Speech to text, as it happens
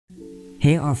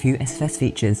Here are a few SFS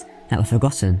features that were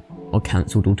forgotten or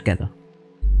cancelled altogether.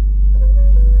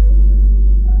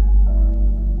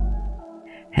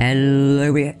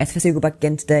 Hello, we are SFS Eagle back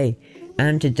again today,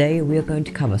 and today we are going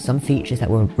to cover some features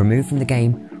that were removed from the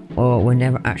game or were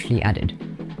never actually added.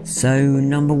 So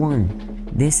number 1,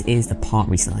 this is the part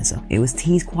resizer. It was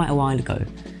teased quite a while ago,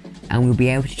 and we'll be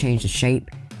able to change the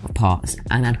shape of parts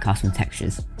and add custom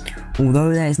textures.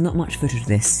 Although there is not much footage of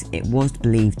this, it was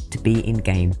believed to be in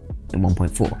game in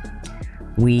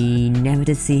 1.4. We never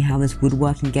did see how this would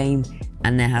work in game,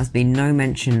 and there has been no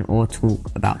mention or talk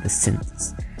about this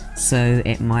since, so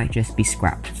it might just be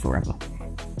scrapped forever.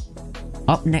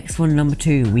 Up next for number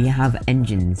 2, we have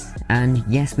engines, and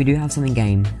yes, we do have some in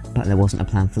game, but there wasn't a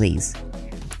plan for these.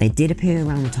 They did appear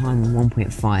around the time in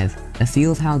 1.5, a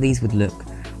few of how these would look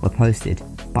were posted,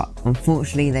 but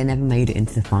unfortunately they never made it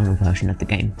into the final version of the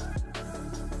game.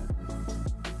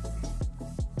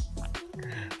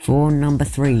 For number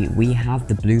 3, we have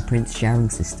the blueprints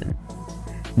sharing system.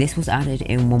 This was added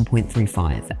in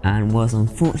 1.35 and was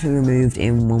unfortunately removed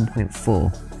in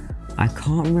 1.4. I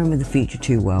can't remember the feature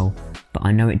too well, but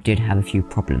I know it did have a few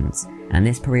problems, and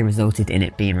this probably resulted in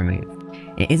it being removed.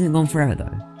 It isn't gone forever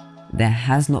though. There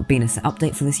has not been a set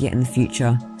update for this yet in the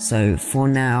future, so for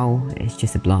now, it's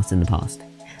just a blast in the past.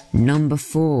 Number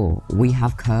 4, we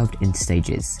have curved in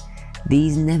stages.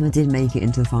 These never did make it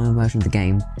into the final version of the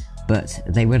game, but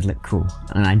they would look cool,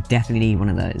 and I definitely need one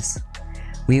of those.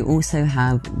 We also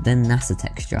have the NASA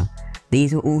texture.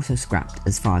 These were also scrapped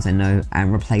as far as I know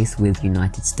and replaced with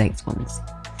United States ones.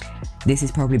 This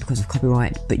is probably because of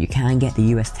copyright, but you can get the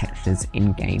US textures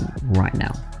in game right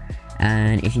now.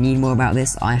 And if you need more about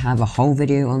this, I have a whole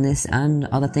video on this and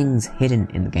other things hidden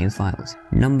in the game's files.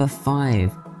 Number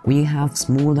 5, we have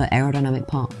smaller aerodynamic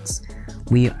parts.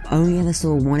 We only ever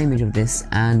saw one image of this,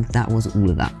 and that was all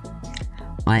of that.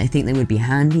 I think they would be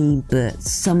handy, but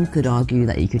some could argue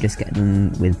that you could just get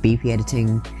them with BP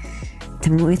editing.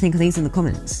 Tell me what you think of these in the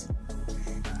comments.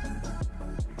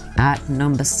 At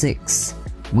number 6,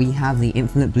 we have the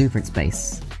infinite blueprint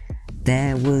space.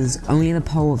 There was only the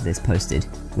poll of this posted,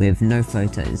 with no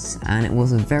photos, and it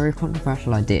was a very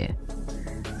controversial idea.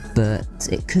 But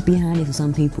it could be handy for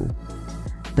some people.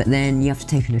 But then you have to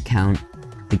take into account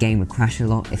the game would crash a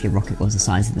lot if your rocket was the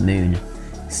size of the moon.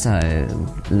 So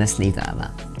let's leave that at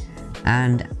that.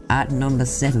 And at number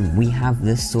 7, we have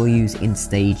the Soyuz in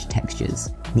stage textures.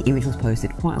 The image was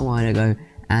posted quite a while ago,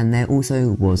 and there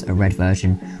also was a red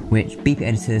version, which BP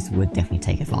editors would definitely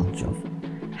take advantage of.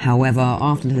 However,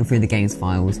 after looking through the game's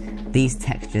files, these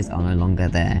textures are no longer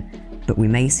there, but we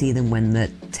may see them when the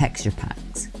texture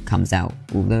packs comes out,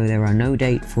 although there are no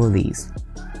date for these.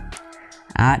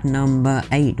 At number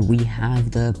 8, we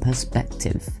have the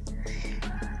perspective.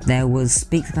 There was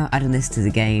speaks about adding this to the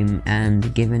game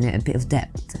and giving it a bit of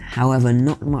depth, however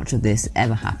not much of this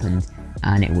ever happened,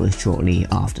 and it was shortly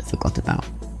after forgot about.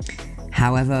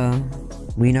 However,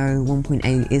 we know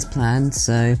 1.8 is planned,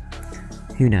 so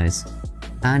who knows.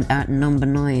 And at number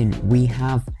 9, we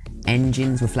have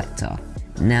Engine's Reflector.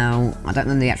 Now, I don't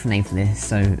know the actual name for this,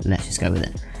 so let's just go with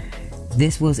it.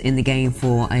 This was in the game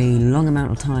for a long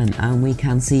amount of time, and we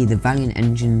can see the Valiant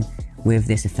engine with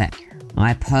this effect.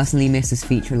 I personally miss this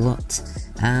feature a lot,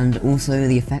 and also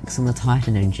the effects on the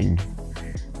Titan engine.